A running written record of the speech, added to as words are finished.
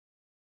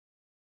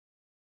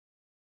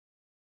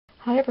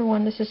Hi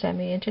everyone, this is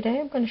Emmy, and today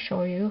I'm going to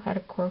show you how to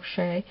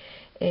crochet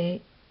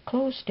a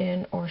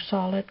closed-in or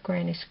solid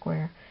granny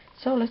square.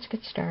 So let's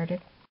get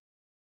started.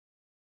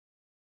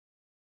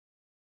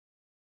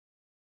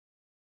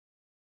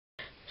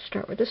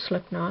 Start with a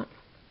slip knot.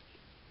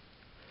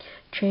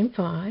 Chain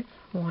 5.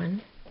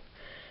 1,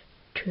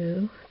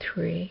 2,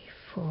 3,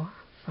 4,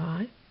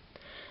 5.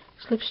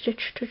 Slip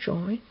stitch to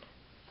join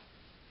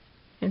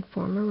and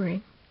form a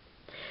ring.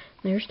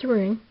 There's the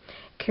ring.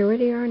 Carry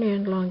the yarn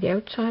end along the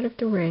outside of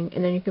the ring,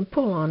 and then you can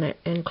pull on it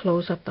and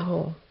close up the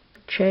hole.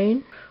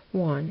 Chain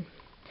 1,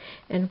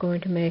 and I'm going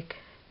to make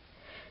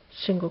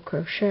single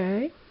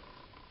crochet,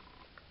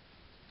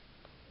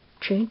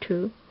 chain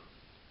 2,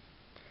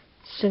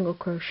 single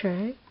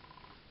crochet,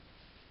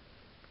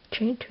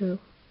 chain 2,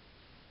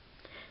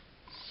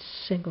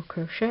 single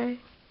crochet,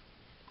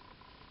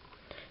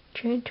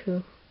 chain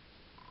 2,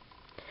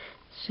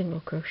 single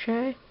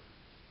crochet,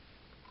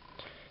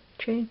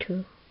 chain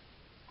 2,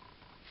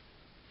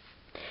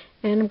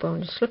 and I'm going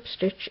to slip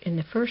stitch in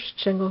the first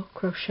single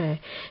crochet.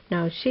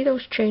 Now see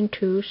those chain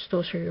 2s,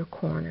 those are your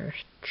corners.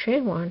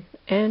 Chain 1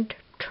 and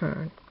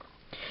turn.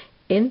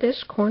 In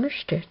this corner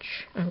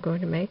stitch I'm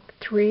going to make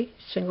 3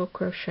 single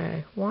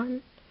crochet.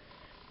 1,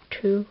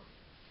 2,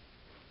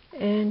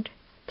 and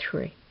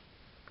 3.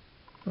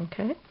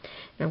 Okay, and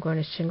I'm going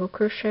to single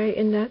crochet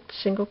in that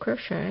single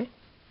crochet.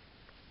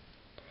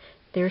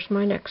 There's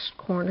my next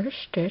corner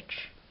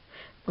stitch.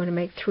 I'm going to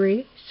make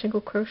 3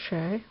 single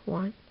crochet.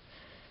 1,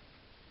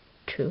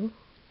 2,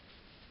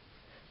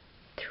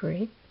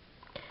 3,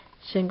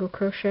 single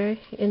crochet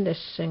in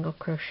this single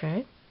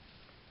crochet.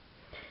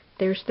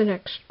 There's the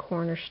next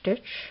corner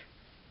stitch.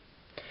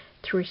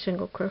 3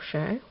 single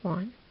crochet.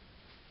 1,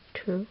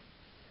 2,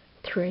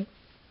 3,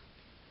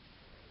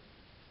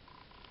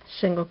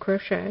 single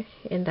crochet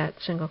in that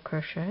single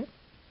crochet.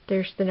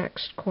 There's the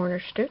next corner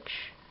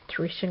stitch.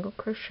 3 single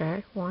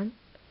crochet. 1,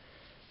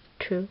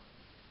 2,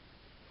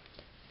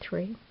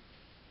 3,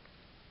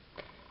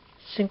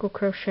 single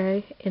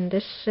crochet in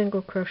this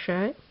single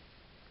crochet,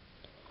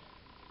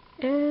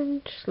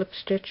 and slip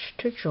stitch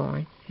to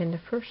join in the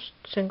first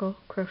single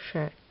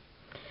crochet.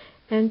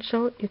 And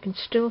so you can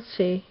still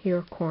see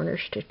your corner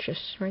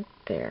stitches right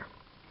there.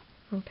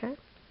 Okay,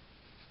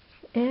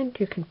 and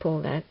you can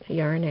pull that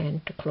yarn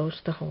end to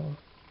close the hole.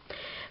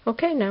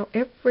 Okay, now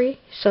every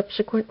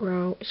subsequent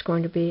row is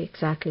going to be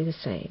exactly the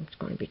same. It's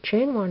going to be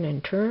chain 1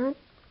 and turn,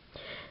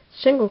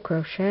 single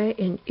crochet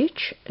in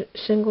each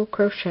single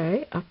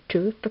crochet up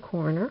to the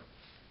corner.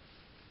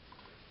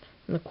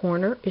 And the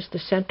corner is the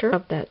center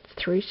of that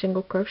 3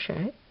 single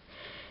crochet.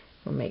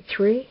 We'll make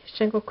 3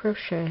 single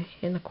crochet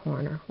in the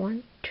corner.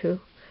 1, 2,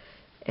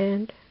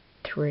 and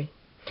 3.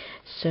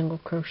 Single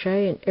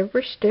crochet in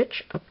every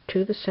stitch up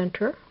to the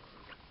center.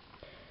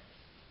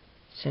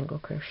 Single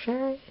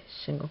crochet,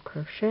 single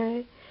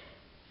crochet,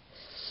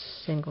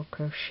 single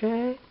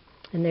crochet,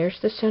 and there's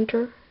the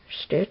center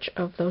stitch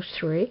of those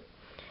 3.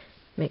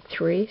 Make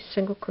 3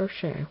 single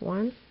crochet.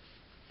 1,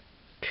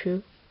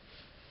 2,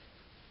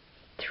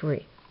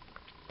 3.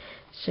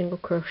 Single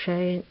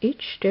crochet in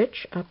each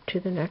stitch up to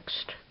the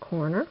next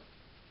corner.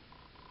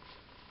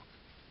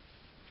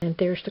 And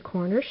there's the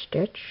corner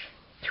stitch.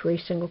 3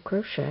 single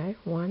crochet.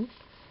 1,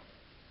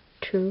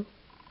 2,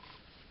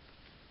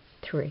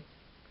 3.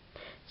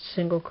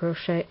 Single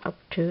crochet up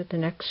to the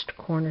next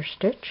corner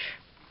stitch.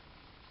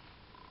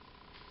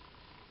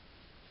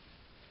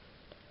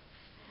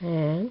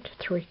 And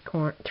 3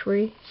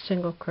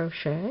 single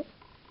crochet,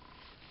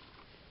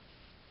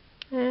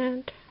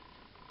 and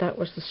that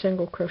was the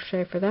single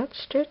crochet for that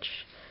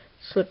stitch.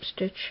 Slip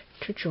stitch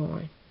to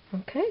join.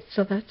 Okay,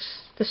 so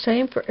that's the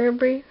same for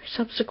every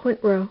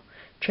subsequent row.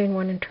 Chain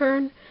 1 and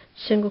turn,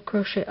 single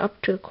crochet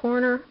up to the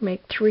corner,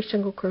 make 3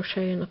 single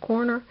crochet in the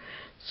corner,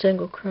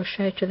 single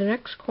crochet to the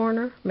next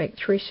corner, make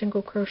 3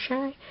 single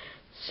crochet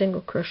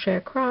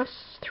across,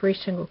 3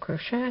 single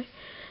crochet,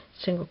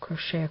 single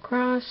crochet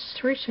across,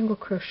 3 single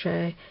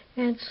crochet,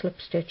 and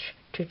slip stitch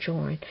to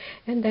join.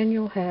 And then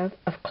you'll have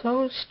a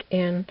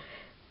closed-in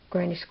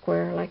granny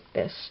square like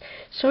this.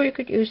 So you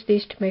could use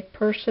these to make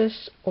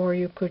purses, or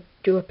you could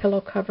do a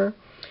pillow cover,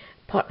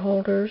 pot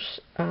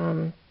holders,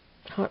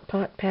 hot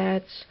pot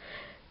pads,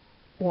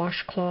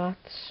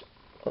 washcloths,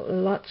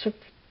 lots of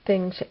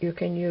things that you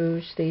can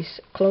use these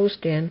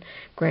closed-in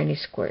granny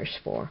squares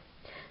for.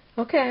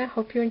 Okay, I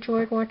hope you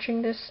enjoyed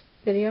watching this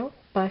video.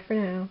 Bye for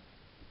now.